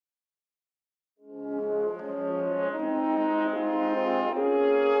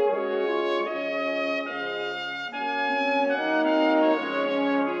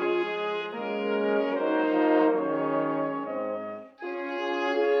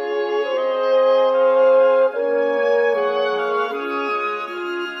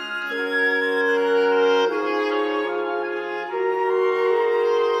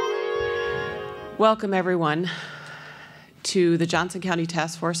Welcome, everyone, to the Johnson County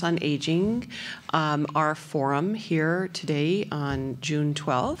Task Force on Aging, our forum here today on June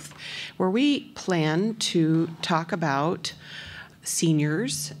 12th, where we plan to talk about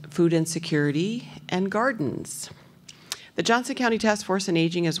seniors, food insecurity, and gardens. The Johnson County Task Force on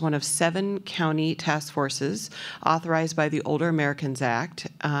Aging is one of 7 county task forces authorized by the Older Americans Act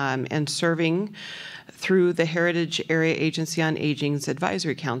and serving through the Heritage Area Agency on Aging's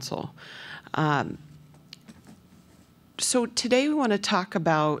Advisory Council. So today we want to talk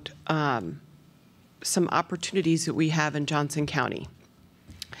about some opportunities that we have in Johnson County.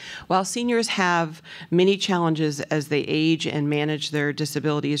 While seniors have many challenges as they age and manage their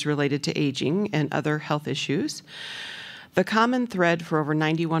disabilities related to aging and other health issues, the common thread for over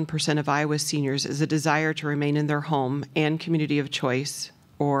 91% of Iowa's seniors is a desire to remain in their home and community of choice,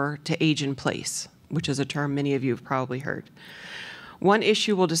 or to age in place, which is a term many of you have probably heard. One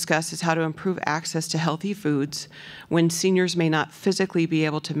issue we'll discuss is how to improve access to healthy foods when seniors may not physically be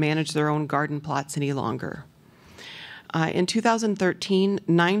able to manage their own garden plots any longer. In 2013,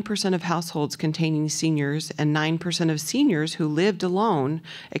 9% of households containing seniors and 9% of seniors who lived alone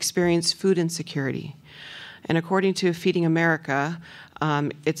experienced food insecurity. And according to Feeding America,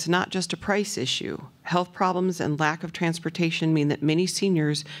 it's not just a price issue. Health problems and lack of transportation mean that many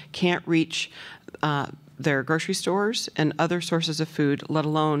seniors can't reach their grocery stores and other sources of food, let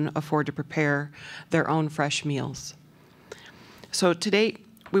alone afford to prepare their own fresh meals. So today,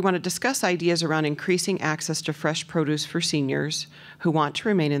 we want to discuss ideas around increasing access to fresh produce for seniors who want to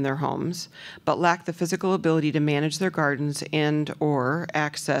remain in their homes, but lack the physical ability to manage their gardens and/or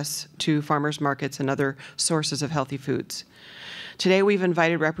access to farmers markets and other sources of healthy foods. Today, we've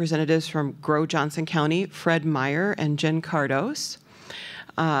invited representatives from Grow Johnson County, Fred Meyer and Jen Kardos,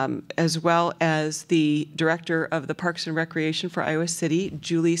 as well as the Director of the Parks and Recreation for Iowa City,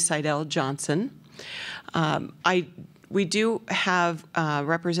 Julie Seydell Johnson. We do have a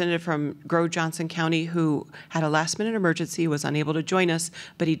representative from Grow Johnson County who had a last-minute emergency, was unable to join us,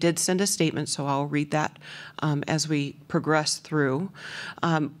 but he did send a statement, so I'll read that as we progress through.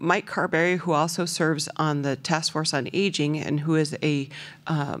 Mike Carberry, who also serves on the Task Force on Aging and who is a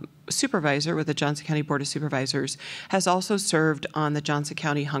supervisor with the Johnson County Board of Supervisors, has also served on the Johnson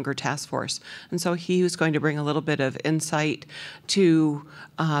County Hunger Task Force. And so he was going to bring a little bit of insight to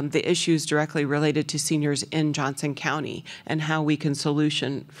the issues directly related to seniors in Johnson County and how we can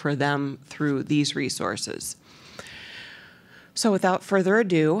solution for them through these resources. So without further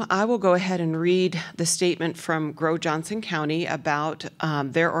ado, I will go ahead and read the statement from Grow Johnson County about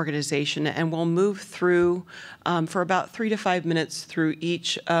their organization, and we'll move through for about 3 to 5 minutes through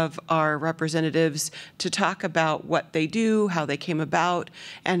each of our representatives to talk about what they do, how they came about,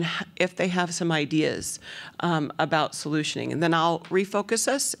 and if they have some ideas about solutioning. And then I'll refocus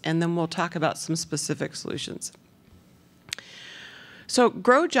us, and then we'll talk about some specific solutions. So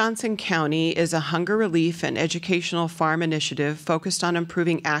Grow Johnson County is a hunger relief and educational farm initiative focused on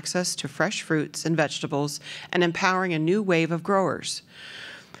improving access to fresh fruits and vegetables and empowering a new wave of growers.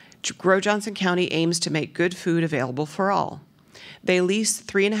 Grow Johnson County aims to make good food available for all. They lease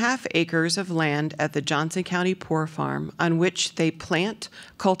 3.5 acres of land at the Johnson County Poor Farm, on which they plant,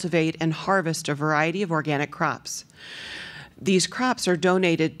 cultivate, and harvest a variety of organic crops. These crops are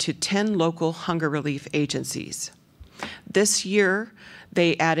donated to 10 local hunger relief agencies. This year,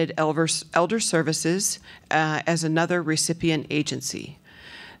 they added Elder Services as another recipient agency.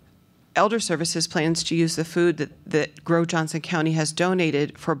 Elder Services plans to use the food that Grow Johnson County has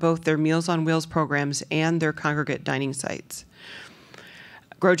donated for both their Meals on Wheels programs and their congregate dining sites.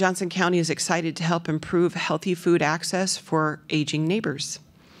 Grow Johnson County is excited to help improve healthy food access for aging neighbors.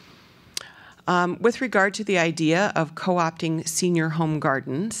 With regard to the idea of co-opting senior home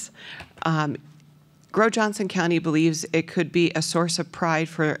gardens, Grow Johnson County believes it could be a source of pride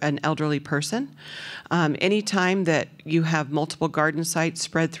for an elderly person. Anytime that you have multiple garden sites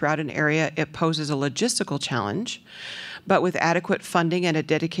spread throughout an area, it poses a logistical challenge, but with adequate funding and a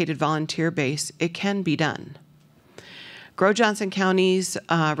dedicated volunteer base, it can be done. Grow Johnson County's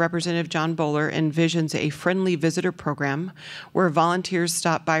Representative John Bowler envisions a friendly visitor program where volunteers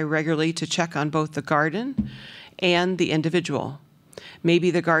stop by regularly to check on both the garden and the individual.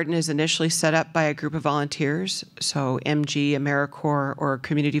 Maybe the garden is initially set up by a group of volunteers, so MG, AmeriCorps, or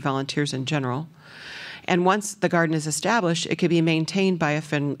community volunteers in general. And once the garden is established, it can be maintained by a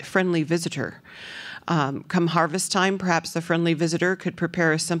friendly visitor. Come harvest time, perhaps the friendly visitor could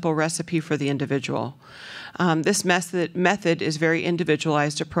prepare a simple recipe for the individual. This method is a very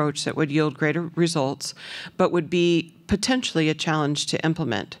individualized approach that would yield greater results, but would be potentially a challenge to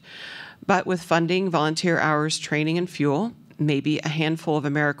implement. But with funding, volunteer hours, training, and fuel, maybe a handful of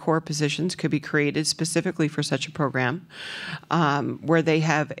AmeriCorps positions could be created specifically for such a program, where they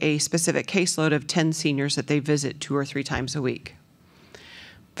have a specific caseload of 10 seniors that they visit 2 or 3 times a week.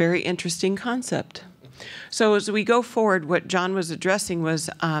 Very interesting concept. So as we go forward, what John was addressing was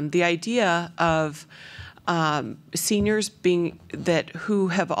the idea of seniors who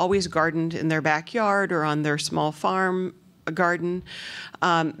have always gardened in their backyard or on their small farm garden,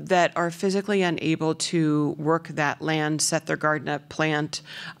 that are physically unable to work that land, set their garden up, plant,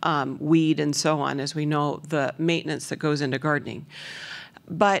 weed, and so on, as we know the maintenance that goes into gardening.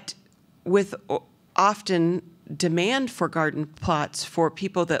 But with often demand for garden plots for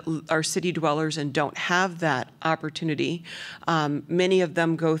people that are city dwellers and don't have that opportunity, many of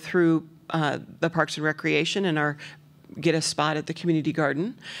them go through the Parks and Recreation and get a spot at the community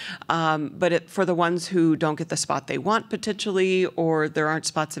garden. But for the ones who don't get the spot they want potentially, or there aren't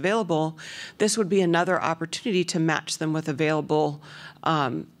spots available, this would be another opportunity to match them with available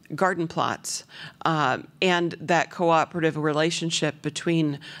garden plots, and that cooperative relationship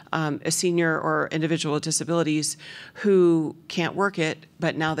between a senior or individual with disabilities who can't work it,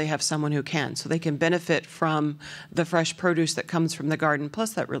 but now they have someone who can. So they can benefit from the fresh produce that comes from the garden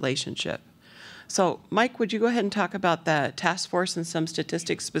plus that relationship. So Mike, would you go ahead and talk about the task force and some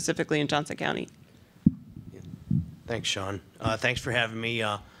statistics specifically in Johnson County? Thanks, Sean. Thanks for having me.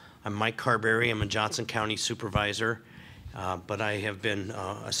 I'm Mike Carberry. I'm a Johnson County supervisor. But I have been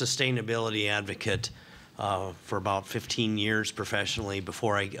a sustainability advocate for about 15 years professionally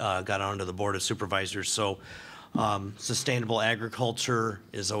before I got onto the Board of Supervisors. So sustainable agriculture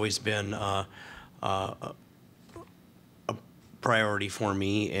has always been a priority for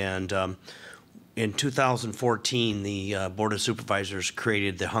me. And in 2014, the Board of Supervisors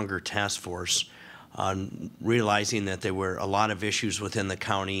created the Hunger Task Force, realizing that there were a lot of issues within the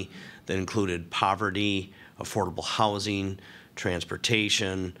county that included poverty, affordable housing,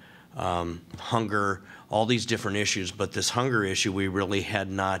 transportation, hunger, all these different issues. But this hunger issue we really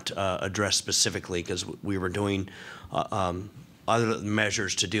had not addressed specifically because we were doing other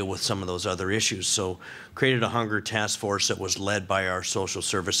measures to deal with some of those other issues. So created a hunger task force that was led by our social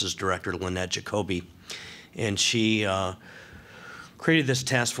services director, Lynette Jacoby. And she created this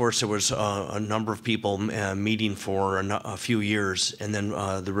task force. There was a number of people meeting for a few years. And then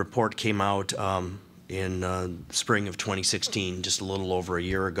the report came out in spring of 2016, just a little over a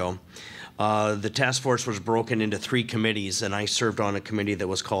year ago. The task force was broken into 3 committees, and I served on a committee that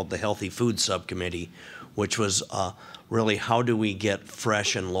was called the Healthy Food Subcommittee, which was really how do we get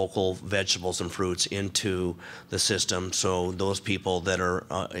fresh and local vegetables and fruits into the system so those people that are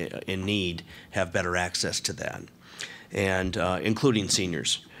in need have better access to that, and including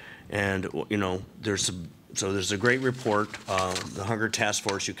seniors. And you know, there's a great report, the Hunger Task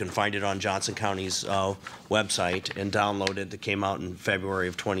Force. You can find it on Johnson County's website and download it. That came out in February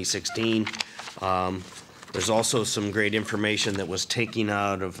of 2016. There's also some great information that was taken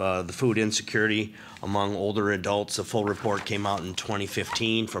out of the food insecurity among older adults. The full report came out in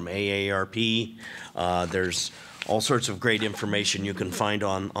 2015 from AARP. There's all sorts of great information you can find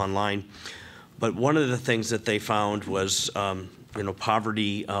online. But one of the things that they found was you know,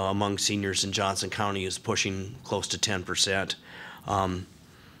 poverty among seniors in Johnson County is pushing close to 10%.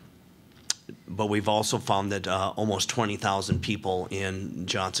 But we've also found that almost 20,000 people in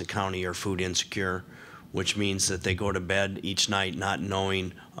Johnson County are food insecure, which means that they go to bed each night not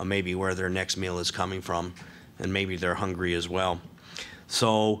knowing maybe where their next meal is coming from, and maybe they're hungry as well.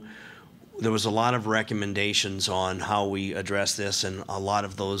 So there was a lot of recommendations on how we address this, and a lot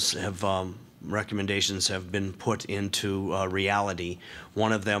of those have recommendations have been put into reality.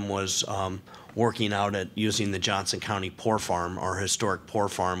 One of them was working out at using the Johnson County Poor Farm, our historic Poor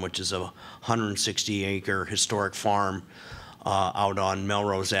Farm, which is a 160-acre historic farm out on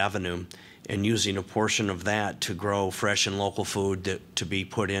Melrose Avenue, and using a portion of that to grow fresh and local food to be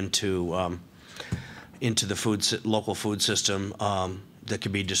put into the local food system that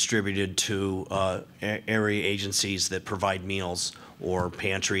could be distributed to area agencies that provide meals, or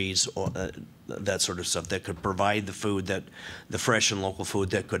pantries, or that sort of stuff, that could provide the food, the fresh and local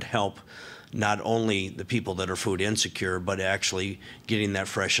food that could help not only the people that are food insecure, but actually getting that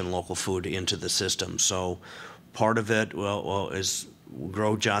fresh and local food into the system. So part of it is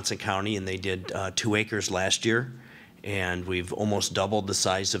Grow Johnson County, and they did 2 acres last year, and we've almost doubled the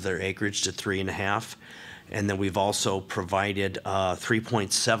size of their acreage to 3.5. And then we've also provided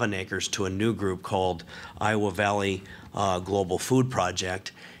 3.7 acres to a new group called Iowa Valley Global Food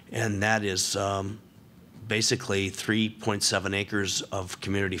Project, and that is basically 3.7 acres of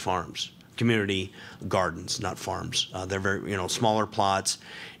community farms community gardens, not farms. They're very, smaller plots,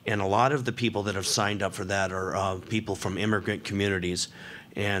 and a lot of the people that have signed up for that are people from immigrant communities,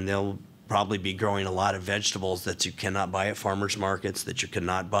 and they'll probably be growing a lot of vegetables that you cannot buy at farmers markets, that you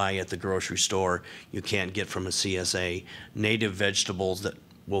cannot buy at the grocery store, you can't get from a CSA. Native vegetables that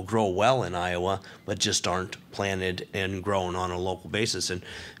will grow well in Iowa, but just aren't planted and grown on a local basis. And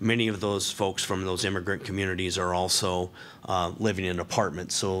many of those folks from those immigrant communities are also living in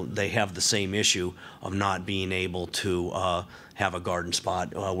apartments, so they have the same issue of not being able to have a garden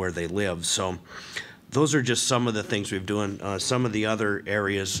spot where they live. So those are just some of the things we've doing. Some of the other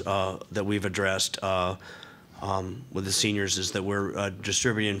areas that we've addressed with the seniors is that we're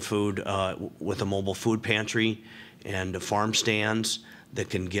distributing food with a mobile food pantry and farm stands that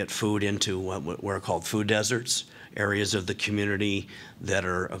can get food into what are called food deserts, areas of the community that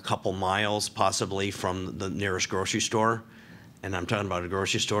are a couple miles possibly from the nearest grocery store. And I'm talking about a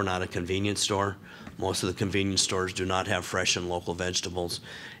grocery store, not a convenience store. Most of the convenience stores do not have fresh and local vegetables.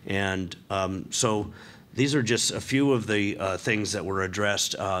 And so these are just a few of the things that were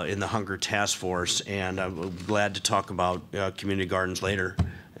addressed in the Hunger Task Force, and I'm glad to talk about community gardens later.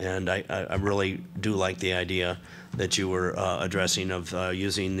 And I really do like the idea that you were addressing of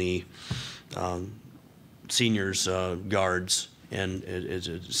using the seniors' yards, and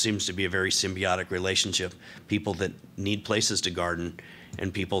it seems to be a very symbiotic relationship, people that need places to garden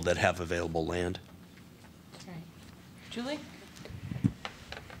and people that have available land. All right. Julie?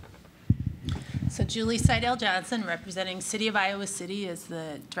 So Julie Seydell Johnson, representing City of Iowa City as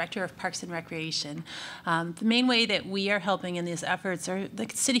the Director of Parks and Recreation. The main way that we are helping in these efforts are the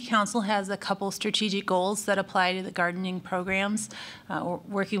City Council has a couple strategic goals that apply to the gardening programs,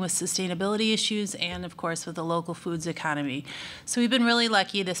 working with sustainability issues and, of course, with the local foods economy. So we've been really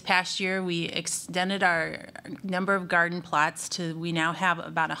lucky. This past year, we extended our number of garden plots to, we now have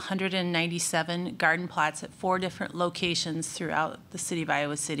about 197 garden plots at 4 different locations throughout the City of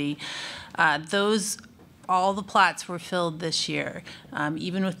Iowa City. All the plots were filled this year.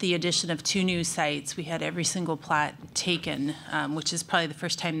 Even with the addition of 2 new sites, we had every single plot taken, which is probably the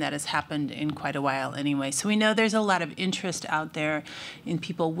first time that has happened in quite a while anyway. So we know there's a lot of interest out there in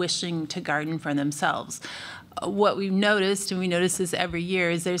people wishing to garden for themselves. What we've noticed, and we notice this every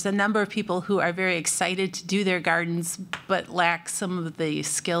year, is there's a number of people who are very excited to do their gardens but lack some of the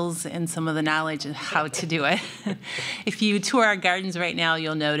skills and some of the knowledge of how to do it. If you tour our gardens right now,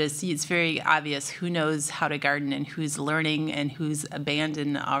 you'll notice it's very obvious who knows how to garden and who's learning and who's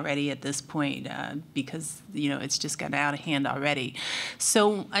abandoned already at this point because it's just gotten out of hand already.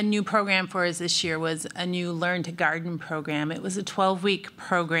 So a new program for us this year was a new Learn to Garden program. It was a 12-week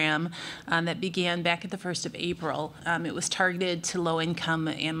program that began back at the 1st of April. It was targeted to low-income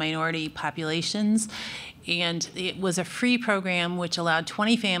and minority populations, and it was a free program which allowed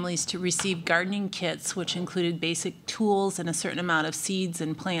 20 families to receive gardening kits, which included basic tools and a certain amount of seeds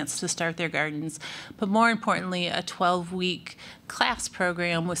and plants to start their gardens, but more importantly, a 12-week class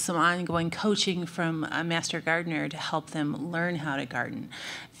program with some ongoing coaching from a master gardener to help them learn how to garden.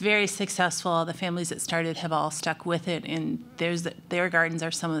 Very successful. The families that started have all stuck with it, and their gardens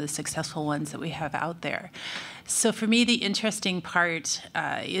are some of the successful ones that we have out there. So for me, the interesting part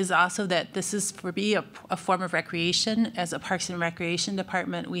is also that this is, for me, a form of recreation. As a Parks and Recreation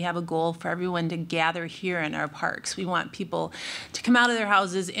Department, we have a goal for everyone to gather here in our parks. We want people to come out of their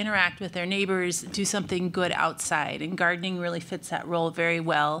houses, interact with their neighbors, do something good outside, and gardening really fits that role very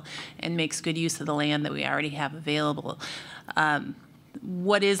well and makes good use of the land that we already have available.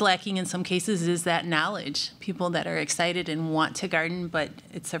 What is lacking in some cases is that knowledge. People that are excited and want to garden, but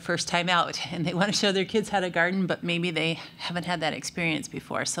it's their first time out, and they want to show their kids how to garden, but maybe they haven't had that experience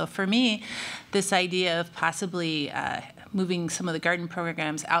before. So for me, this idea of possibly moving some of the garden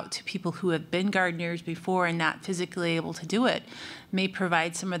programs out to people who have been gardeners before and not physically able to do it may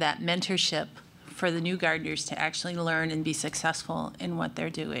provide some of that mentorship for the new gardeners to actually learn and be successful in what they're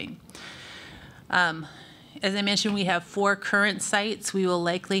doing. As I mentioned, we have 4 current sites. We will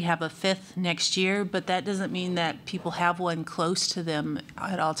likely have a 5th next year, but that doesn't mean that people have one close to them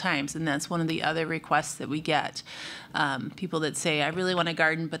at all times, and that's one of the other requests that we get. People that say, I really want to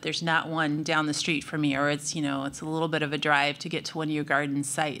garden, but there's not one down the street for me, or it's a little bit of a drive to get to one of your garden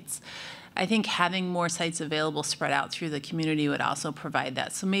sites. I think having more sites available spread out through the community would also provide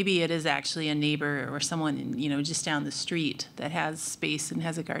that. So maybe it is actually a neighbor or someone, just down the street that has space and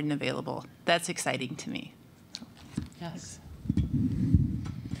has a garden available. That's exciting to me. Yes.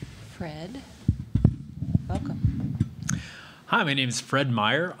 Fred, welcome. Hi, my name is Fred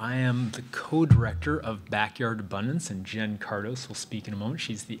Meyer. I am the co-director of Backyard Abundance, and Jen Kardos will speak in a moment.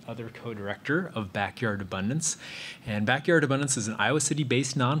 She's the other co-director of Backyard Abundance. And Backyard Abundance is an Iowa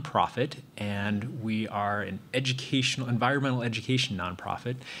City-based nonprofit, and we are an environmental education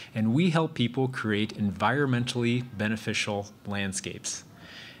nonprofit, and we help people create environmentally beneficial landscapes.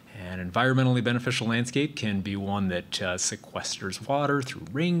 An environmentally beneficial landscape can be one that sequesters water through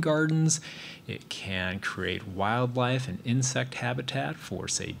rain gardens. It can create wildlife and insect habitat for,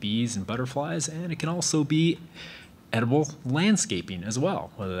 say, bees and butterflies, and it can also be edible landscaping as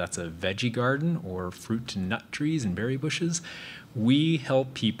well, whether that's a veggie garden or fruit and nut trees and berry bushes. We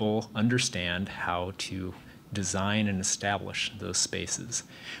help people understand how to design and establish those spaces.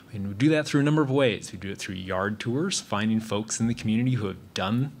 And we do that through a number of ways. We do it through yard tours, finding folks in the community who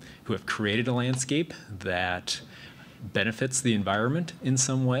have created a landscape that benefits the environment in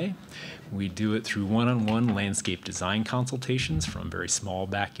some way. We do it through one-on-one landscape design consultations from very small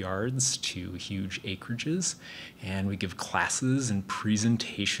backyards to huge acreages. And we give classes and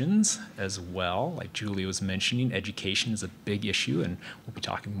presentations as well. Like Julie was mentioning, education is a big issue, and we'll be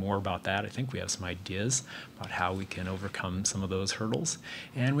talking more about that. I think we have some ideas about how we can overcome some of those hurdles.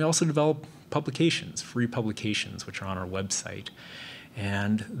 And we also develop publications, free publications, which are on our website.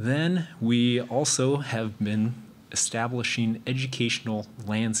 And then we also have been establishing educational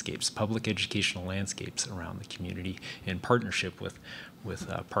landscapes, public educational landscapes around the community in partnership with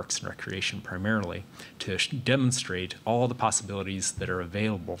Parks and Recreation primarily, to demonstrate all the possibilities that are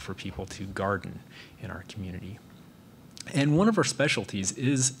available for people to garden in our community. And one of our specialties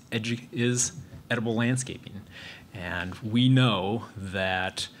is edible landscaping. And we know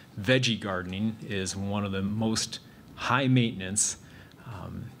that veggie gardening is one of the most high maintenance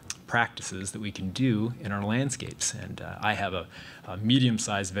practices that we can do in our landscapes. And I have a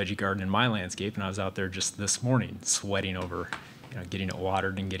medium-sized veggie garden in my landscape, and I was out there just this morning sweating over getting it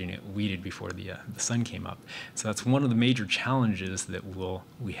watered and getting it weeded before the sun came up. So that's one of the major challenges that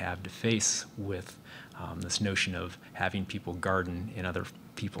we have to face with this notion of having people garden in other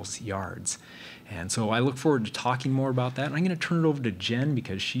people's yards. And so I look forward to talking more about that. And I'm going to turn it over to Jen,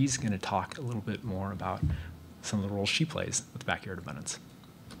 because she's going to talk a little bit more about some of the roles she plays with Backyard Abundance.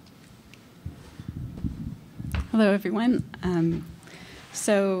 Hello, everyone.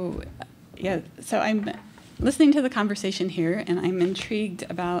 So I'm listening to the conversation here, and I'm intrigued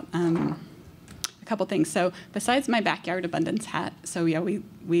about a couple things. So besides my Backyard Abundance hat, so yeah,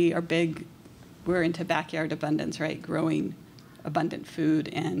 we are big. We're into backyard abundance, right? Growing abundant food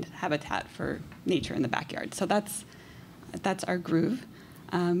and habitat for nature in the backyard. So that's our groove.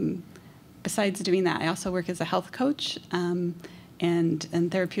 Besides doing that, I also work as a health coach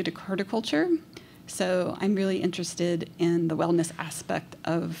and therapeutic horticulture. So I'm really interested in the wellness aspect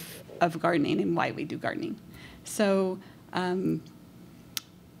of gardening and why we do gardening. So, so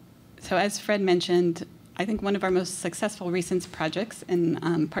as Fred mentioned, I think one of our most successful recent projects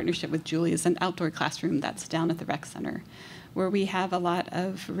in partnership with Julie is an outdoor classroom that's down at the rec center, where we have a lot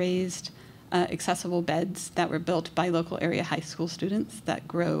of raised accessible beds that were built by local area high school students that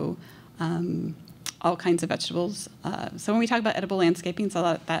grow all kinds of vegetables. So when we talk about edible landscaping, so a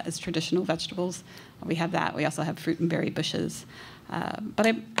lot of that is traditional vegetables. We have that. We also have fruit and berry bushes.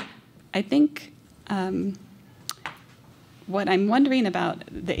 But I think what I'm wondering about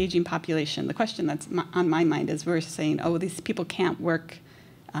the aging population, the question that's on my mind is we're saying, oh, these people can't work.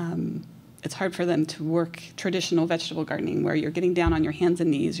 It's hard for them to work traditional vegetable gardening where you're getting down on your hands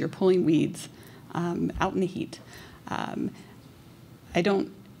and knees, you're pulling weeds out in the heat.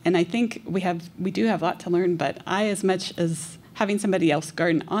 And I think we do have a lot to learn, but as much as having somebody else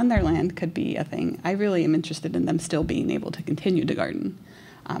garden on their land could be a thing, I really am interested in them still being able to continue to garden.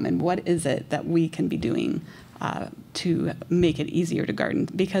 And what is it that we can be doing to make it easier to garden?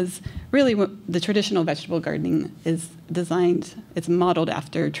 Because really the traditional vegetable gardening is designed, it's modeled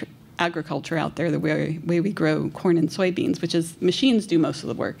after agriculture out there, the way we grow corn and soybeans, which is machines do most of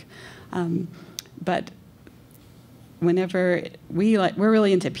the work. But whenever we're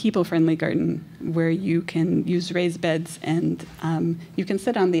really into people-friendly garden, where you can use raised beds and you can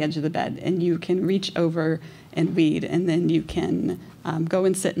sit on the edge of the bed and you can reach over and weed, and then you can go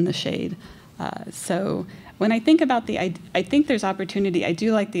and sit in the shade. So when I think about I think there's opportunity. I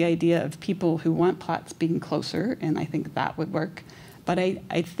do like the idea of people who want plots being closer, and I think that would work. But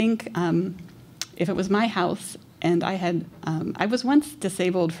I think if it was my house and I was once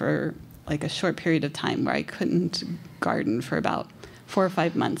disabled for like a short period of time where I couldn't garden for about 4 or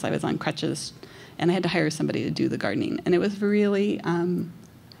 5 months. I was on crutches, and I had to hire somebody to do the gardening. And it was really,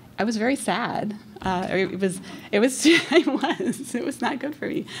 I I was very sad. It was not good for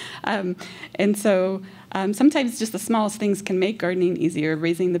me. And so sometimes just the smallest things can make gardening easier.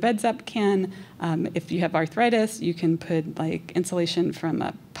 Raising the beds up can. If you have arthritis, you can put like insulation from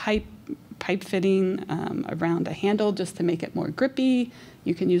a pipe fitting around a handle just to make it more grippy.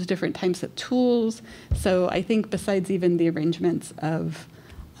 You can use different types of tools. So I think besides even the arrangements of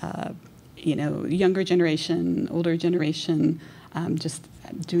younger generation, older generation, just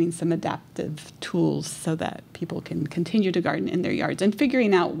doing some adaptive tools so that people can continue to garden in their yards, and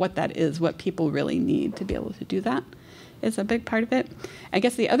figuring out what that is, what people really need to be able to do that is a big part of it. I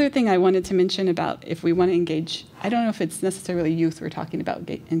guess the other thing I wanted to mention about if we want to engage, I don't know if it's necessarily youth we're talking about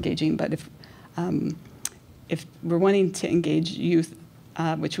engaging, but if we're wanting to engage youth,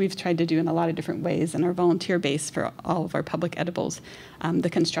 which we've tried to do in a lot of different ways in our volunteer base for all of our public edibles, the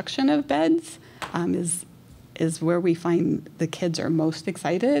construction of beds is where we find the kids are most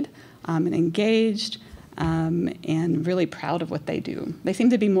excited and engaged and really proud of what they do. They seem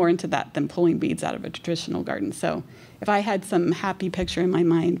to be more into that than pulling weeds out of a traditional garden. So if I had some happy picture in my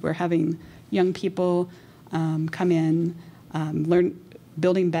mind, we're having young people come in, learn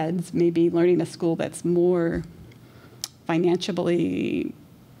building beds, maybe learning a school that's more financially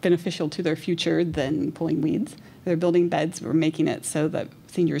beneficial to their future than pulling weeds. They're building beds. We're making it so that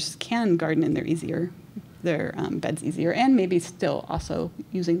seniors can garden in their beds easier, and maybe still also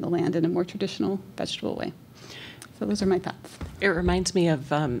using the land in a more traditional vegetable way. So those are my thoughts. It reminds me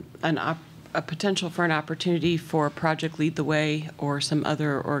of a potential for an opportunity for Project Lead the Way or some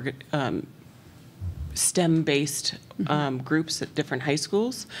other STEM-based groups at different high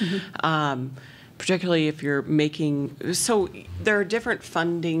schools. Particularly if you're making, so there are different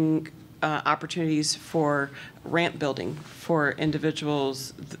funding opportunities for ramp building for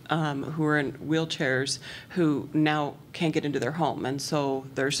individuals who are in wheelchairs who now can't get into their home. And so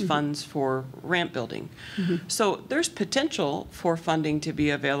there's funds for ramp building. So there's potential for funding to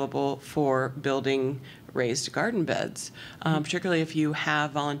be available for building raised garden beds, particularly if you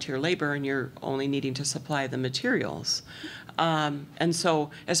have volunteer labor and you're only needing to supply the materials. And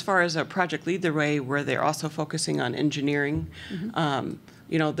so as far as a Project Lead the Way, where they're also focusing on engineering,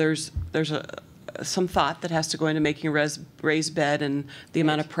 there's some thought that has to go into making a raised bed and the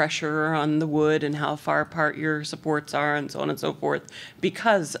amount of pressure on the wood and how far apart your supports are and so on and so forth,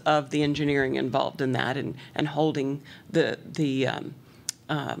 because of the engineering involved in that and holding the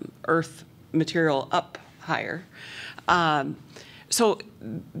earth material up higher. So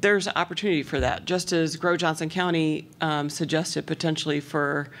there's opportunity for that, just as Grow Johnson County suggested potentially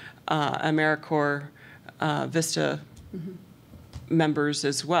for AmeriCorps Vista members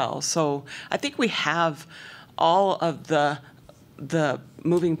as well. So I think we have all of the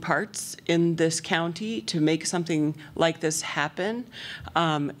moving parts in this county to make something like this happen.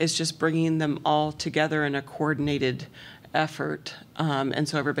 It's just bringing them all together in a coordinated effort, and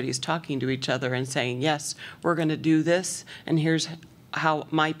so everybody's talking to each other and saying, yes, we're going to do this, and here's how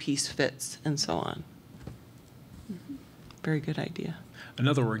my piece fits, and so on. Very good idea.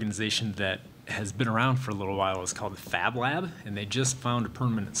 Another organization that has been around for a little while is called the Fab Lab, and they just found a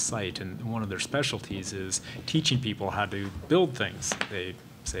permanent site, and one of their specialties is teaching people how to build things. They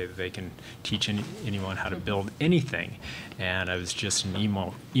say that they can teach anyone how to build anything. And I was just in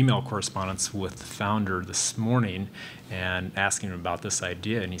email correspondence with the founder this morning and asking him about this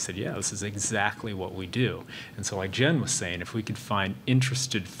idea, and he said, yeah, this is exactly what we do. And so like Jen was saying, if we could find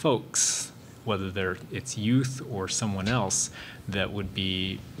interested folks, whether it's youth or someone else, that would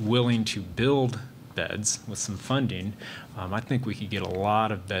be willing to build beds with some funding, I think we could get a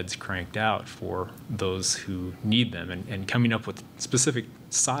lot of beds cranked out for those who need them, and coming up with specific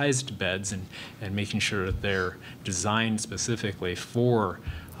sized beds and making sure that they're designed specifically for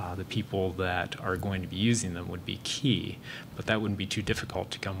the people that are going to be using them would be key. But that wouldn't be too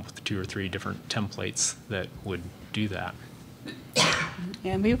difficult to come with 2 or 3 different templates that would do that.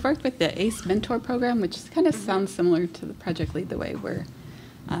 And we've worked with the ACE Mentor program, which kind of sounds similar to the Project Lead the Way, where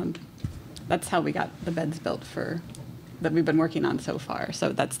that's how we got the beds built that we've been working on so far. So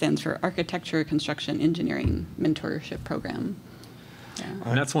that stands for Architecture, Construction, Engineering Mentorship Program. Yeah.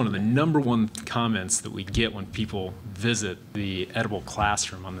 And that's one of the #1 comments that we get when people visit the Edible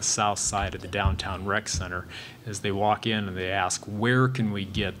Classroom on the south side of the downtown rec center, is they walk in and they ask, where can we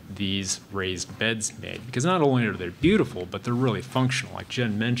get these raised beds made? Because not only are they beautiful, but they're really functional. Like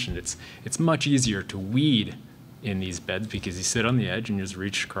Jen mentioned, it's much easier to weed in these beds because you sit on the edge and you just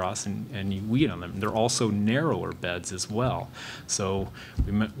reach across and you weed on them. They're also narrower beds as well. So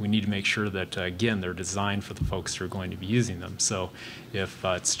we need to make sure that, again, they're designed for the folks who are going to be using them. So if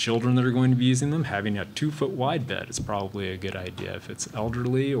it's children that are going to be using them, having a 2-foot wide bed is probably a good idea. If it's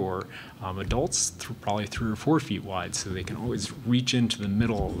elderly or adults, probably 3 or 4 feet wide, so they can always reach into the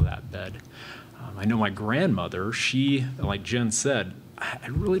middle of that bed. I know my grandmother, she, like Jen said, I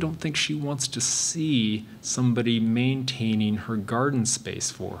really don't think she wants to see somebody maintaining her garden space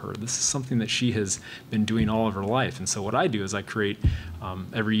for her. This is something that she has been doing all of her life. And so what I do is I create,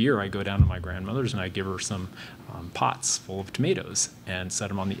 every year I go down to my grandmother's and I give her some pots full of tomatoes and set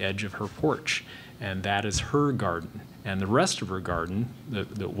them on the edge of her porch. And that is her garden. And the rest of her garden,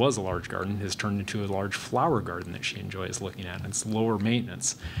 that was a large garden, has turned into a large flower garden that she enjoys looking at. And it's lower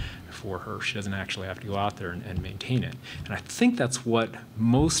maintenance for her. She doesn't actually have to go out there and maintain it. And I think that's what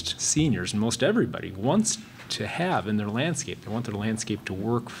most seniors and most everybody wants to have in their landscape. They want their landscape to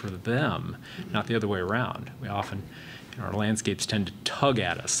work for them, not the other way around. We often, our landscapes tend to tug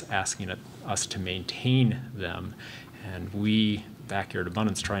at us, asking us to maintain them. And we, Backyard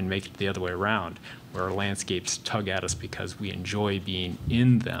Abundance, try and make it the other way around, where our landscapes tug at us because we enjoy being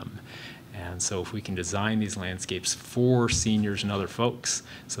in them. And so if we can design these landscapes for seniors and other folks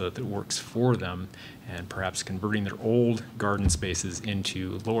so that it works for them, and perhaps converting their old garden spaces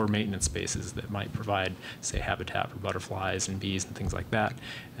into lower maintenance spaces that might provide, say, habitat for butterflies and bees and things like that,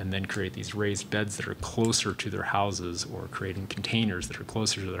 and then create these raised beds that are closer to their houses, or creating containers that are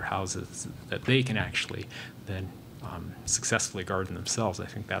closer to their houses that they can actually then successfully garden themselves. I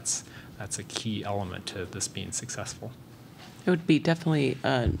think that's a key element to this being successful. It would be definitely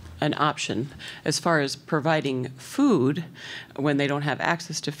an option. As far as providing food, when they don't have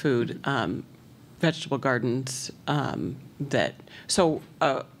access to food, vegetable gardens so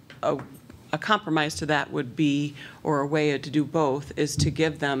a compromise to that would be, or a way to do both, is to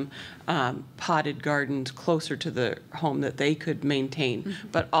give them potted gardens closer to the home that they could maintain,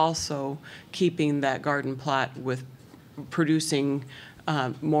 but also keeping that garden plot with producing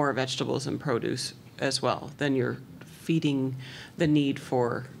more vegetables and produce as well. Then you're feeding the need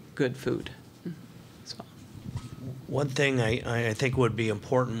for good food as well. One thing I think would be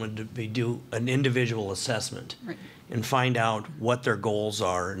important would be do an individual assessment, Right. and find out what their goals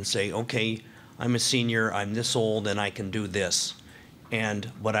are and say, okay, I'm a senior, I'm this old, and I can do this. And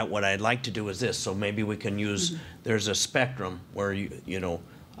what I'd like to do is this. So maybe we can use, there's a spectrum where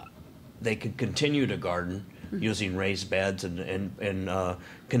they could continue to garden using raised beds and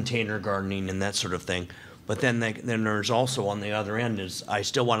container gardening and that sort of thing. But then there's also, on the other end, is I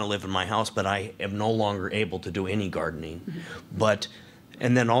still want to live in my house, but I am no longer able to do any gardening.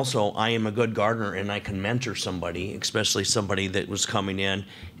 And then also, I am a good gardener and I can mentor somebody, especially somebody that was coming in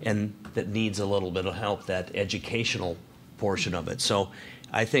and that needs a little bit of help, that educational portion of it. So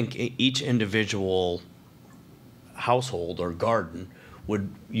I think each individual household or garden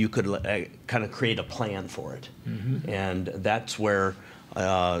you could kind of create a plan for it. And that's where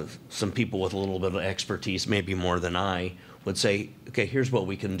some people with a little bit of expertise, maybe more than I, would say, okay, here's what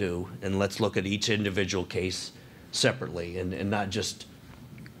we can do, and let's look at each individual case separately, and not just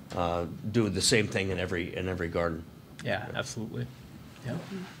do the same thing in every garden. Yeah, absolutely. Yeah.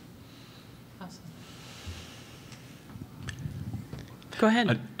 Awesome. Go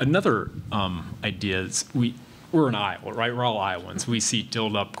ahead. Another idea is we're in Iowa, right? We're all Iowans. We see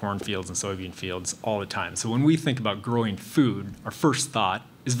tilled up cornfields and soybean fields all the time. So when we think about growing food, our first thought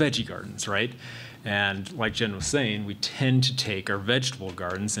is veggie gardens, right? And like Jen was saying, we tend to take our vegetable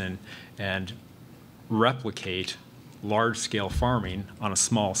gardens and replicate large-scale farming on a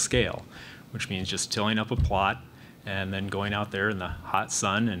small scale, which means just tilling up a plot and then going out there in the hot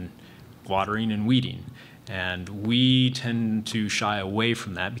sun and watering and weeding. And we tend to shy away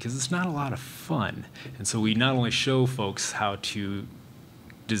from that because it's not a lot of fun. And so we not only show folks how to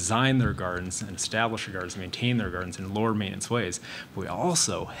design their gardens and establish their gardens, maintain their gardens in lower maintenance ways, but we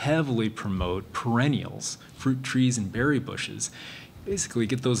also heavily promote perennials, fruit trees and berry bushes. Basically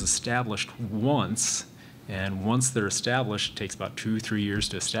get those established once, and once they're established, it takes about 2-3 years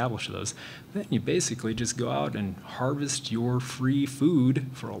to establish those, then you basically just go out and harvest your free food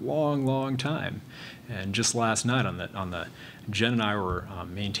for a long, long time. And just last night Jen and I were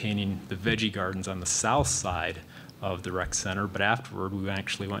maintaining the veggie gardens on the south side of the rec center, but afterward we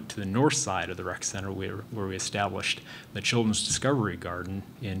actually went to the north side of the rec center where we established the Children's Discovery Garden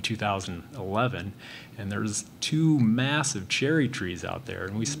in 2011, and there's 2 massive cherry trees out there,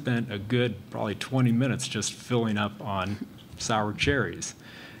 and we spent a good probably 20 minutes just filling up on sour cherries.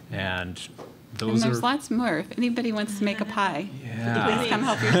 And And there's lots more. If anybody wants to make a pie, Yeah. please come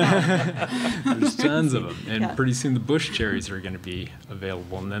help yourself. There's tons of them. And Yeah. pretty soon the bush cherries are going to be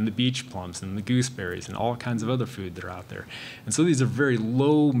available, and then the beach plums and the gooseberries and all kinds of other food that are out there. And so these are very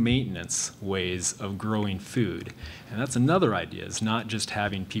low maintenance ways of growing food. And that's another idea, is not just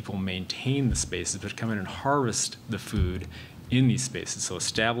having people maintain the spaces, but come in and harvest the food in these spaces. So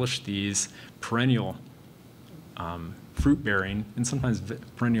establish these perennial fruit-bearing and sometimes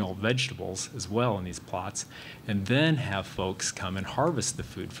perennial vegetables as well in these plots, and then have folks come and harvest the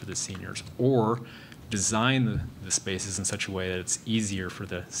food for the seniors, or design the spaces in such a way that it's easier for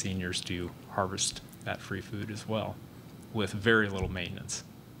the seniors to harvest that free food as well, with very little maintenance.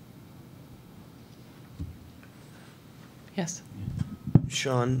 Yes.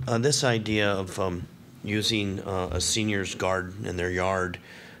 Sean, this idea of using a senior's garden in their yard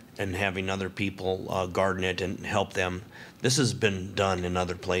and having other people garden it and help them, this has been done in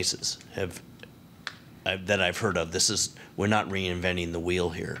other places that I've heard of. We're not reinventing the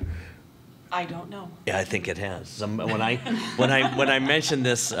wheel here. I don't know. Yeah, I think it has. When I mentioned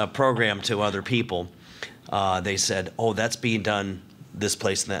this program to other people, they said, "Oh, that's being done this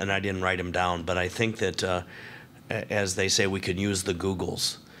place," and I didn't write them down. But I think that, as they say, we could use the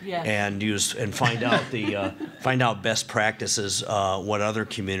Googles. Yes. And find out find out best practices, what other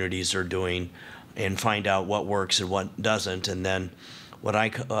communities are doing, and find out what works and what doesn't. And then what I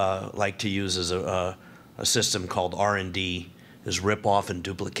like to use is a system called R&D, is rip off and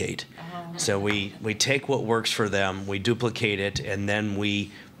duplicate. Oh. So we take what works for them, we duplicate it, and then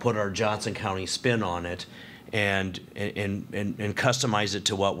we put our Johnson County spin on it, and customize it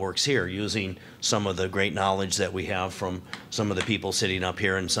to what works here, using some of the great knowledge that we have from some of the people sitting up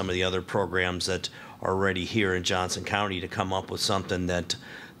here and some of the other programs that are already here in Johnson County, to come up with something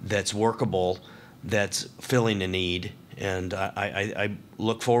that's workable, that's filling a need. And I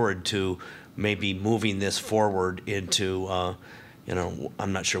look forward to maybe moving this forward into,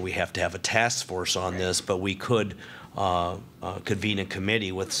 I'm not sure we have to have a task force on this, but we could convene a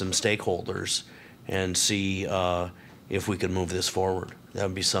committee with some stakeholders and see if we could move this forward. That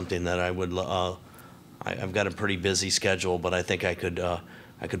would be something that I would. I've got a pretty busy schedule, but I think I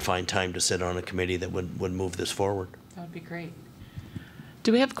could find time to sit on a committee that would move this forward. That would be great.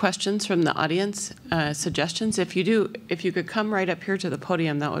 Do we have questions from the audience? Suggestions? If you do, if you could come right up here to the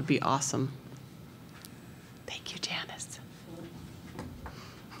podium, that would be awesome. Thank you, Janice.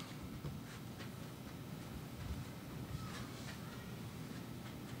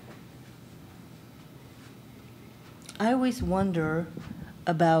 I always wonder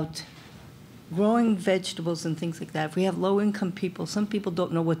about growing vegetables and things like that. If we have low-income people, some people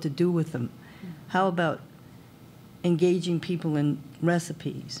don't know what to do with them. How about engaging people in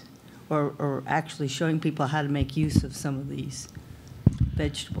recipes, or actually showing people how to make use of some of these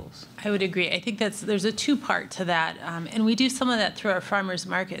vegetables? I would agree. I think there's a two-part to that, and we do some of that through our farmers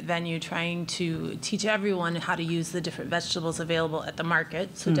market venue, trying to teach everyone how to use the different vegetables available at the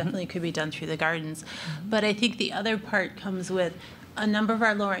market. So definitely could be done through the gardens. But I think the other part comes with a number of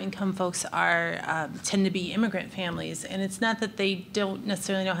our lower income folks tend to be immigrant families, and it's not that they don't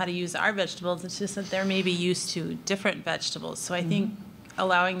necessarily know how to use our vegetables, it's just that they're maybe used to different vegetables. So I think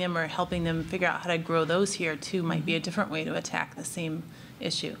allowing them or helping them figure out how to grow those here too might be a different way to attack the same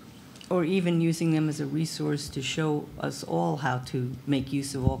issue. Or even using them as a resource to show us all how to make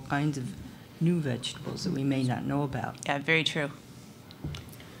use of all kinds of new vegetables that we may not know about. Yeah, very true.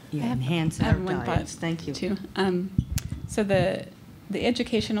 Yeah, enhance I our have one diets. thought, Thank you. too. So the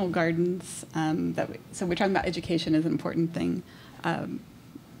educational gardens so we're talking about education as an important thing,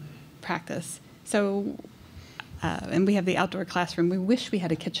 practice. So and we have the outdoor classroom. We wish we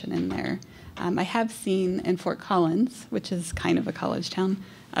had a kitchen in there. I have seen in Fort Collins, which is kind of a college town,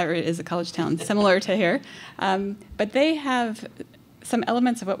 or it is a college town similar to here, but they have some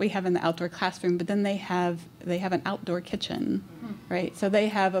elements of what we have in the outdoor classroom, but then they have an outdoor kitchen, right? So they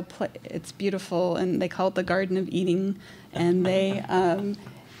have it's beautiful, and they call it the Garden of Eating, and they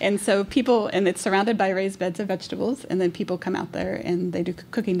and so people, and it's surrounded by raised beds of vegetables, and then people come out there and they do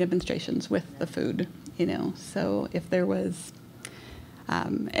cooking demonstrations with the food, So if there was,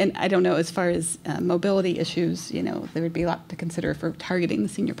 and I don't know, as far as mobility issues, there would be a lot to consider for targeting the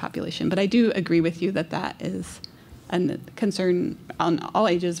senior population. But I do agree with you that is a concern on all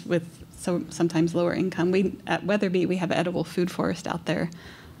ages with sometimes lower income. At Weatherby, we have an edible food forest out there.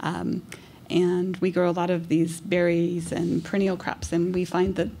 And we grow a lot of these berries and perennial crops, and we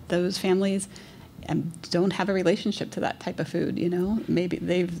find that those families don't have a relationship to that type of food. Maybe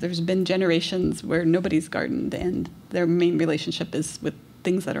there's been generations where nobody's gardened, and their main relationship is with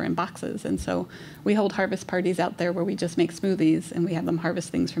things that are in boxes. And so we hold harvest parties out there where we just make smoothies, and we have them harvest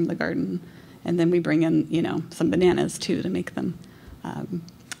things from the garden, And then we bring in, some bananas too to make them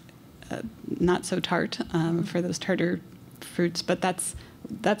not so tart for those tartar fruits. But that's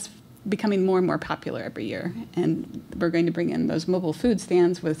becoming more and more popular every year. And we're going to bring in those mobile food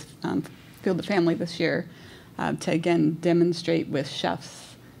stands with Field of Family this year to, again, demonstrate with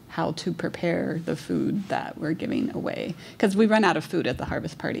chefs how to prepare the food that we're giving away. Because we run out of food at the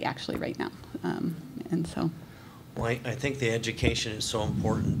harvest party, actually, right now. And so... Well, I think the education is so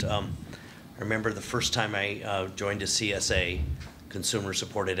important. I remember the first time I joined a CSA, Consumer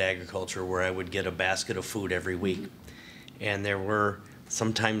Supported Agriculture, where I would get a basket of food every week. And there were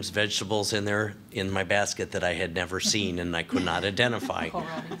sometimes vegetables in there in my basket that I had never seen and I could not identify.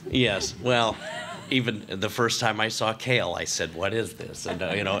 Yes, well, even the first time I saw kale, I said, "What is this?"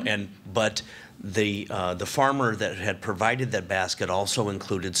 And but the farmer that had provided that basket also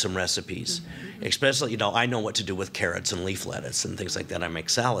included some recipes, especially I know what to do with carrots and leaf lettuce and things like that. I make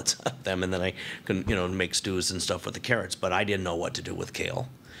salads out of them, and then I can make stews and stuff with the carrots. But I didn't know what to do with kale.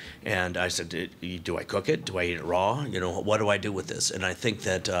 And I said, do I cook it? Do I eat it raw? What do I do with this? And I think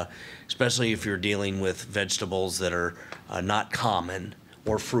that, especially if you're dealing with vegetables that are not common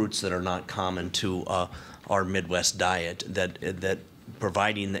or fruits that are not common to our Midwest diet, that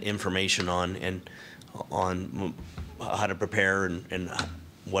providing the information on how to prepare and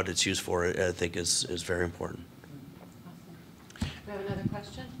what it's used for, I think is very important. Awesome. We have another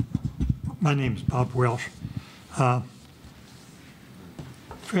question? My name is Bob Welsh.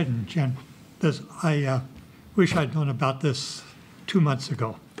 Fred and Jen, I wish I'd known about this 2 months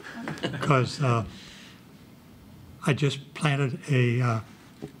ago, because I just planted a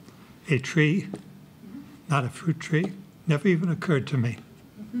tree, not a fruit tree. Never even occurred to me.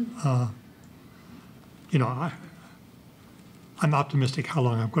 I'm optimistic how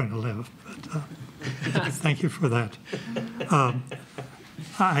long I'm going to live, but thank you for that.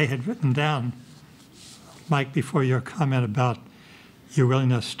 I had written down, Mike, before your comment about your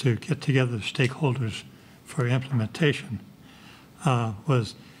willingness to get together stakeholders for implementation,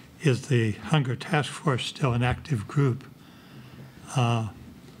 is the Hunger Task Force still an active group? Or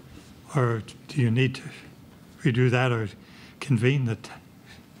do you need to redo that or convene the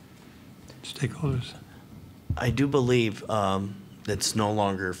stakeholders? I do believe it's no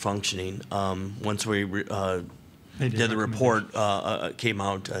longer functioning. Once we did the report, came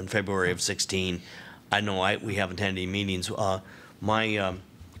out in February of 16, I know we haven't had any meetings.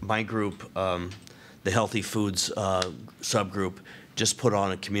 My group, the Healthy Foods subgroup, just put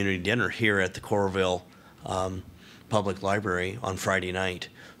on a community dinner here at the Coralville Public Library on Friday night.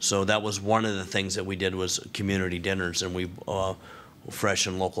 So that was one of the things that we did, was community dinners, and we fresh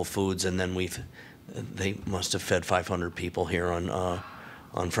and local foods, and then they must have fed 500 people here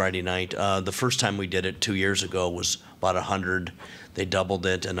on Friday night. The first time we did it 2 years ago was about 100. They doubled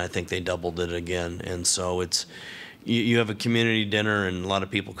it, and I think they doubled it again. And so you have a community dinner and a lot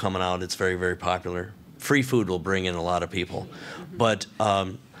of people coming out. It's very, very popular. Free food will bring in a lot of people. But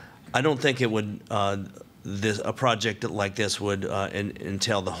I don't think it would, a project like this would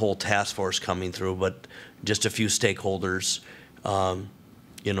entail the whole task force coming through, but just a few stakeholders.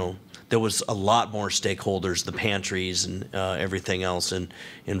 There was a lot more stakeholders, the pantries and everything else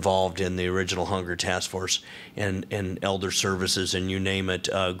involved in the original Hunger Task Force, and elder services, and you name it,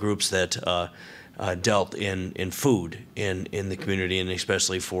 groups that dealt in food in the community, and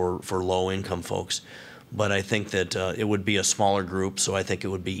especially for low-income folks. But I think that it would be a smaller group, so I think it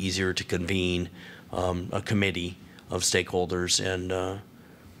would be easier to convene a committee of stakeholders. And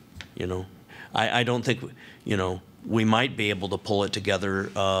I don't think we might be able to pull it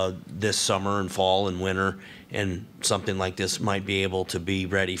together this summer and fall and winter, and something like this might be able to be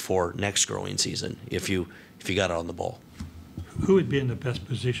ready for next growing season if you got on the ball. Who would be in the best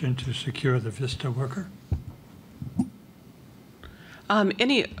position to secure the VISTA worker?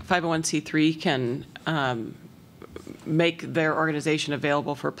 Any 501c3 can make their organization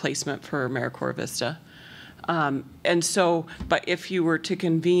available for placement for AmeriCorps Vista. And so, but if you were to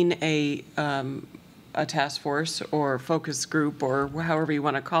convene a task force or focus group, or however you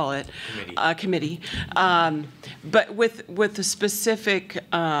want to call it, committee, but with the specific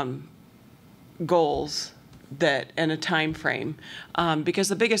goals and a time frame, because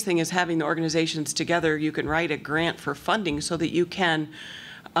the biggest thing is having the organizations together. You can write a grant for funding so that you can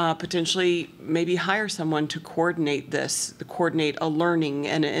potentially maybe hire someone to coordinate this, coordinate a learning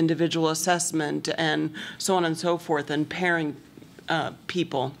and an individual assessment and so on and so forth, and pairing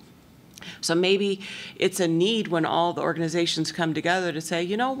people. So maybe it's a need when all the organizations come together to say,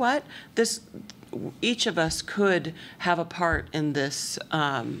 you know what, each of us could have a part in this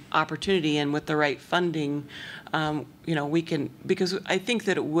opportunity, and with the right funding, we can, because I think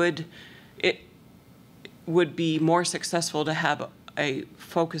that it would be more successful to have a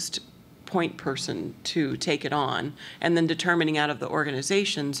focused point person to take it on, and then determining out of the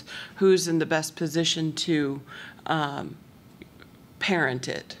organizations who's in the best position to parent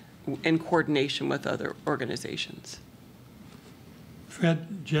it in coordination with other organizations.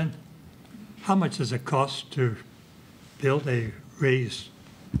 Fred, Jen, how much does it cost to build a raised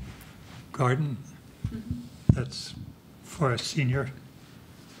garden that's for a senior?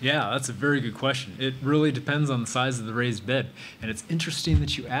 Yeah, that's a very good question. It really depends on the size of the raised bed. And it's interesting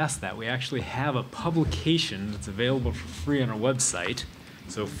that you asked that. We actually have a publication that's available for free on our website.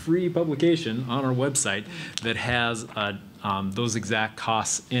 So free publication on our website that has those exact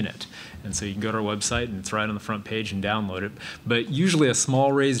costs in it. And so you can go to our website and it's right on the front page and download it. But usually a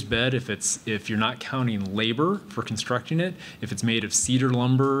small raised bed, if you're not counting labor for constructing it, if it's made of cedar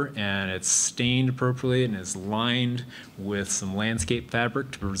lumber and it's stained appropriately and is lined with some landscape fabric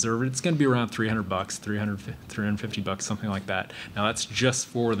to preserve it, it's going to be around $300, $350, something like that. Now that's just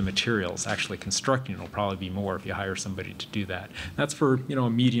for the materials. Actually constructing it will probably be more if you hire somebody to do that. That's for, a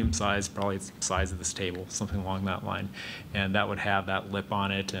medium size, probably it's the size of this table, something along that line. And that would have that lip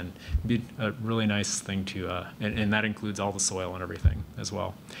on it and be a really nice thing to, and that includes all the soil and everything as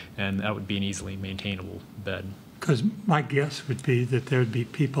well. And that would be an easily maintainable bed. Because my guess would be that there would be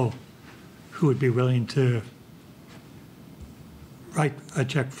people who would be willing to write a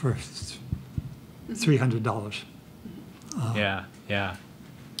check for $300. Yeah.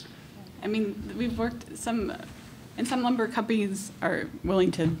 I mean, we've worked and some lumber companies are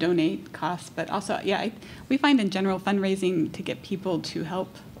willing to donate costs, but also, we find in general fundraising to get people to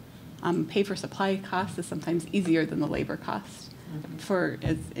help pay for supply costs is sometimes easier than the labor cost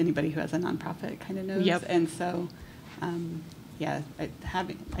as anybody who has a nonprofit kind of knows. Yep. And so, I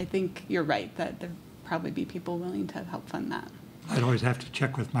think you're right that there'd probably be people willing to help fund that. I'd always have to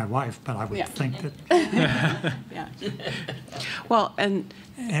check with my wife, but I would think that. Yeah. Well, and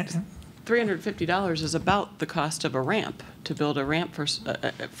 $350 is about the cost of a ramp, to build a ramp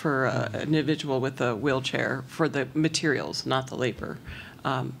for an individual with a wheelchair, for the materials, not the labor,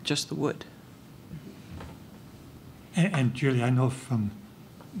 just the wood. And Julie, I know from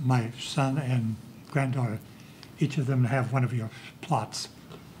my son and granddaughter, each of them have one of your plots.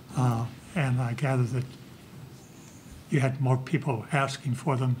 And I gather that you had more people asking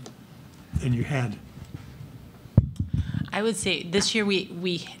for them than you had. I would say this year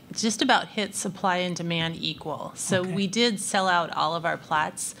we just about hit supply and demand equal. So Okay. we did sell out all of our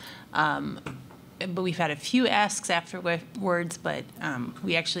plots, but we've had a few asks afterwards, but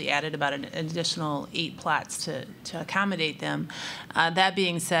we actually added about an additional 8 plots to accommodate them. That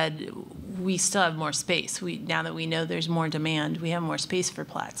being said, we still have more space. Now that we know there's more demand, we have more space for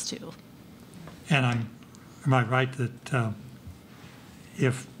plots too. And am I right that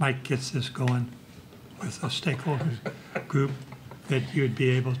if Mike gets this going with a stakeholder group, that you would be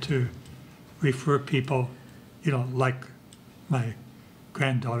able to refer people, like my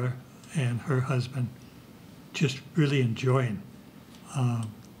granddaughter and her husband, just really enjoying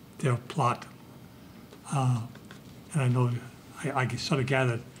their plot. And I know, I sort of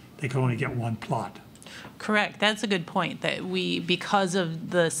gathered they could only get one plot. Correct. That's a good point, that because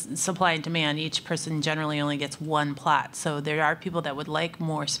of the supply and demand, each person generally only gets one plot. So there are people that would like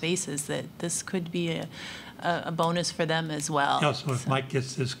more spaces, that this could be a bonus for them as well. Yeah, so if Mike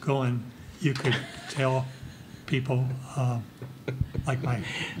gets this going, you could tell people like Mike.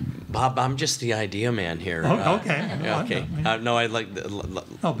 Bob, I'm just the idea man here. Oh, okay. Okay. No, I like.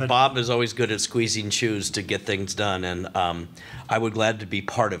 but- Bob is always good at squeezing shoes to get things done, and I would glad to be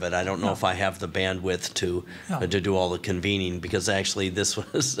part of it. I don't know if I have the bandwidth to do all the convening, because actually this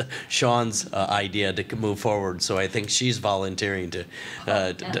was Sean's idea to move forward. So I think she's volunteering to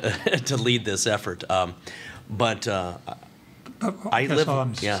lead this effort. But I That's live. all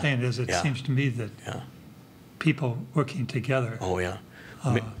I'm saying is it seems to me that people working together Oh yeah.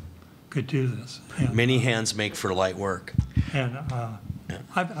 could do this. And, Many hands make for light work. and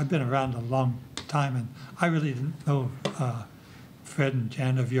I've been around a long time, and I really didn't know Fred and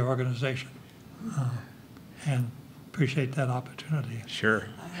Jen of your organization, and appreciate that opportunity. Sure.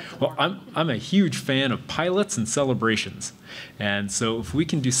 Well, I'm a huge fan of pilots and celebrations. And so if we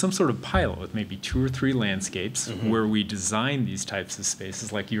can do some sort of pilot with maybe 2 or 3 landscapes where we design these types of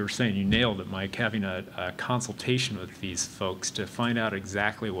spaces, like you were saying, you nailed it, Mike, having a consultation with these folks to find out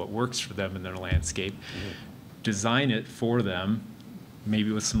exactly what works for them in their landscape, design it for them,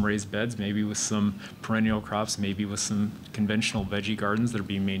 maybe with some raised beds, maybe with some perennial crops, maybe with some conventional veggie gardens that are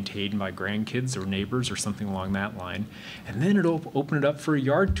being maintained by grandkids or neighbors or something along that line. And then it'll open it up for a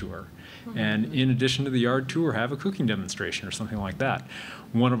yard tour. And in addition to the yard tour, have a cooking demonstration or something like that.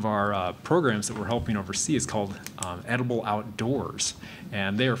 One of our programs that we're helping oversee is called Edible Outdoors,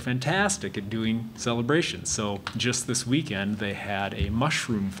 and they are fantastic at doing celebrations. So just this weekend, they had a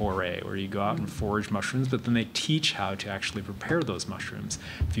mushroom foray where you go out and forage mushrooms, but then they teach how to actually prepare those mushrooms.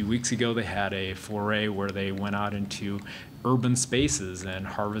 A few weeks ago, they had a foray where they went out into urban spaces and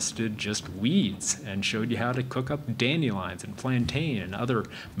harvested just weeds and showed you how to cook up dandelions and plantain and other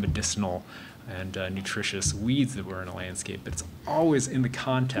medicinal and nutritious weeds that were in a landscape. But it's always in the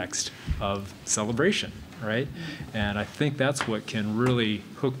context of celebration, right? And I think that's what can really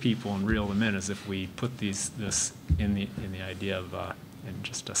hook people and reel them in, is if we put this in the idea of in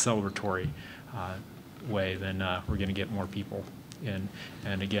just a celebratory way, then we're going to get more people in.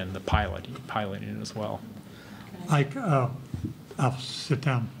 And again, the piloting it as well. Mike, I'll sit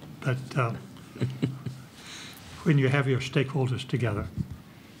down, but when you have your stakeholders together,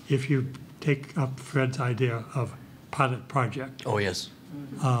 if you take up Fred's idea of pilot project, Oh, yes.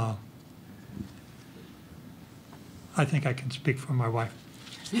 I think I can speak for my wife.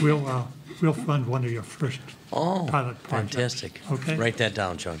 We'll fund one of your first Oh, pilot projects. fantastic. Okay. Write that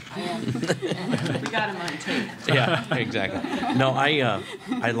down, John. We got him on tape. Yeah, exactly. No,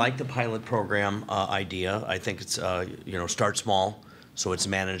 I like the pilot program idea. I think it's start small so it's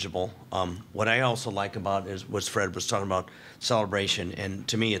manageable. What I also like about is what Fred was talking about, celebration, and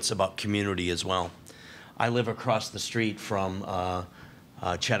to me it's about community as well. I live across the street from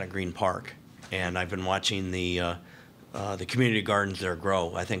Chetta Green Park, and I've been watching the community gardens there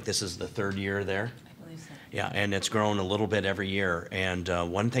grow. I think this is the third year there. Yeah, and it's grown a little bit every year. And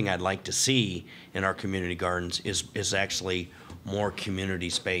one thing I'd like to see in our community gardens is actually more community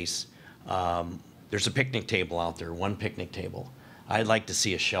space. There's a picnic table out there, one picnic table. I'd like to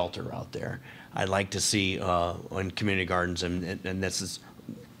see a shelter out there. I'd like to see in community gardens, and this is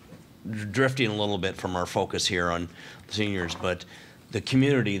drifting a little bit from our focus here on seniors, but the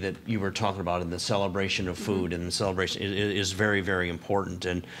community that you were talking about and the celebration of food and the celebration is very, very important.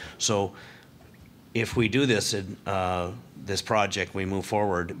 And so if we do this this project, we move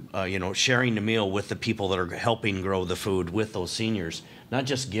forward, sharing the meal with the people that are helping grow the food with those seniors, not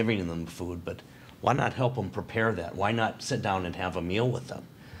just giving them food, but why not help them prepare that? Why not sit down and have a meal with them?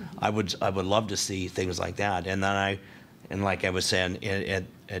 I would love to see things like that. And then like I was saying at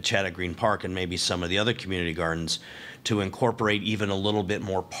Chetta Green Park and maybe some of the other community gardens, to incorporate even a little bit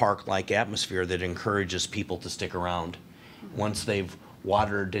more park-like atmosphere that encourages people to stick around. Once they've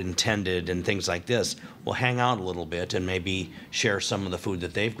watered and tended and things like this, we'll hang out a little bit and maybe share some of the food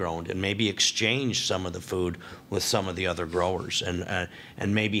that they've grown and maybe exchange some of the food with some of the other growers, and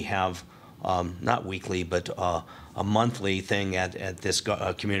maybe have not weekly but a monthly thing at this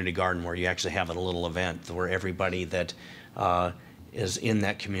community garden where you actually have a little event where everybody that is in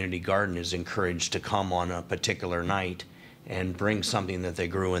that community garden is encouraged to come on a particular night and bring something that they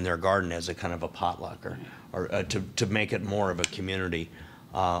grew in their garden as a kind of a potluck, or to make it more of a community.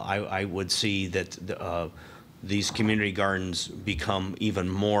 I would see that these community gardens become even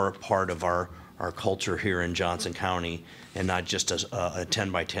more part of our culture here in Johnson County, and not just a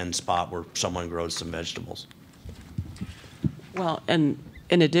 10 by 10 spot where someone grows some vegetables. Well, and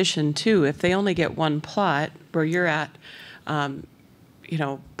in addition, too, if they only get one plot where you're at,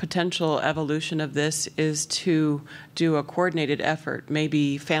 potential evolution of this is to do a coordinated effort.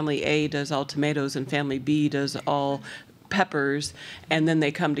 Maybe family A does all tomatoes and family B does all peppers, and then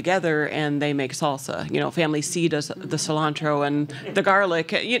they come together and they make salsa. Family C does the cilantro and the garlic.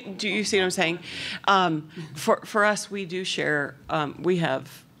 Do you see what I'm saying? For us, we do share. We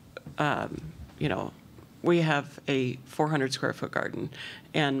have, we have a 400 square foot garden,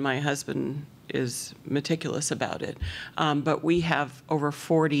 and my husband is meticulous about it. But we have over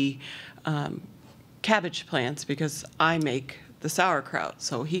 40 cabbage plants because I make the sauerkraut.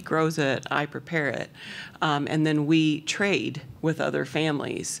 So he grows it, I prepare it, and then we trade with other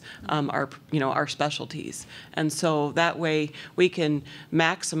families our specialties. And so that way we can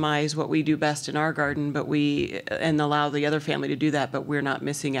maximize what we do best in our garden, and allow the other family to do that, but we're not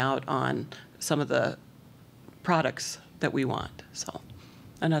missing out on some of the products that we want. So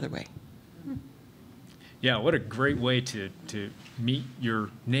another way. Yeah, what a great way to meet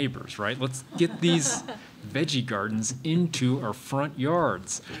your neighbors, right? Let's get these veggie gardens into our front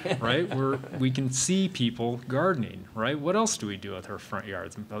yards, right? Where we can see people gardening, right? What else do we do with our front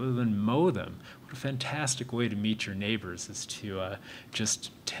yards other than mow them? What a fantastic way to meet your neighbors is to just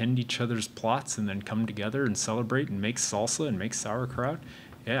tend each other's plots and then come together and celebrate and make salsa and make sauerkraut.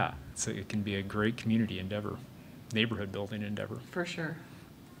 Yeah, so it can be a great community endeavor, neighborhood building endeavor. For sure.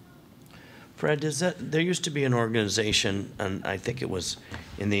 Fred, there used to be an organization, and I think it was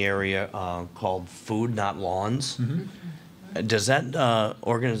in the area called Food Not Lawns. Does that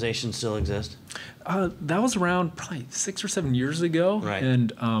organization still exist? That was around probably 6 or 7 years ago, Right.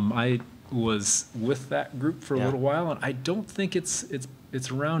 and I was with that group for a Yeah. little while, and I don't think it's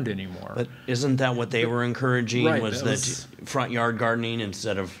around anymore. But isn't that what they were encouraging? Right, Was that that was- front yard gardening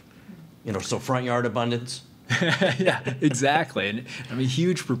instead of, so front yard abundance? Yeah, exactly. And I'm a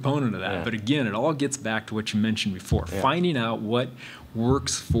huge proponent of that. Yeah. But again, it all gets back to what you mentioned before, finding out what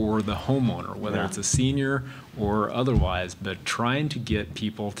works for the homeowner, whether Yeah. it's a senior or otherwise, but trying to get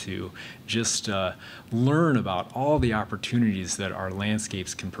people to just learn about all the opportunities that our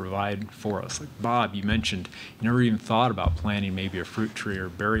landscapes can provide for us. Like Bob, you mentioned you never even thought about planting maybe a fruit tree or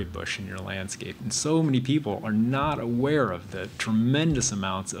berry bush in your landscape. And so many people are not aware of the tremendous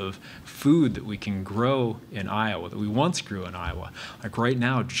amounts of food that we can grow in Iowa, that we once grew in Iowa. Like right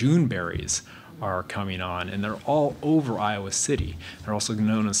now, June berries are coming on, and they're all over Iowa City. They're also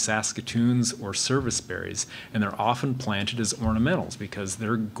known as Saskatoons or service berries, and they're often planted as ornamentals because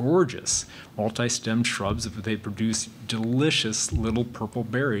they're gorgeous multi-stemmed shrubs. They produce delicious little purple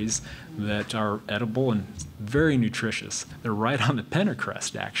berries that are edible and very nutritious. They're right on the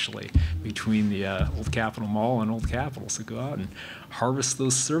Pentacrest, actually, between the Old Capitol Mall and Old Capitol. So go out and harvest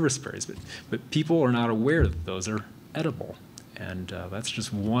those service berries. But people are not aware that those are edible. And that's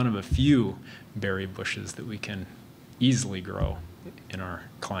just one of a few berry bushes that we can easily grow in our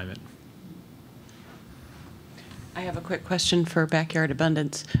climate. I have a quick question for Backyard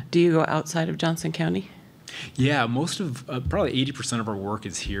Abundance. Do you go outside of Johnson County? Yeah, most of, probably 80% of our work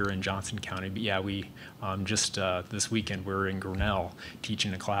is here in Johnson County. But yeah, we just this weekend we were in Grinnell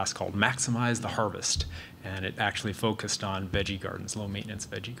teaching a class called Maximize the Harvest. And it actually focused on veggie gardens, low maintenance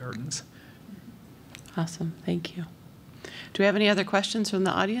veggie gardens. Awesome, thank you. Do we have any other questions from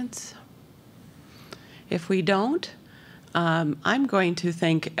the audience? If we don't, I'm going to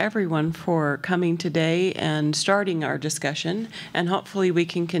thank everyone for coming today and starting our discussion, and hopefully we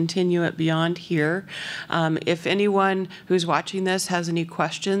can continue it beyond here. If anyone who's watching this has any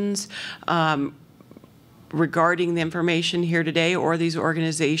questions regarding the information here today or these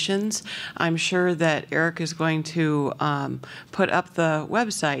organizations, I'm sure that Eric is going to put up the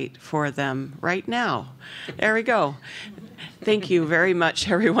website for them right now. There we go. Thank you very much,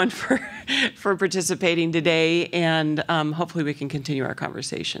 everyone, for participating today, and hopefully we can continue our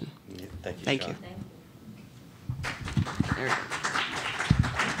conversation. Yeah, thank you, Thank Sean. you.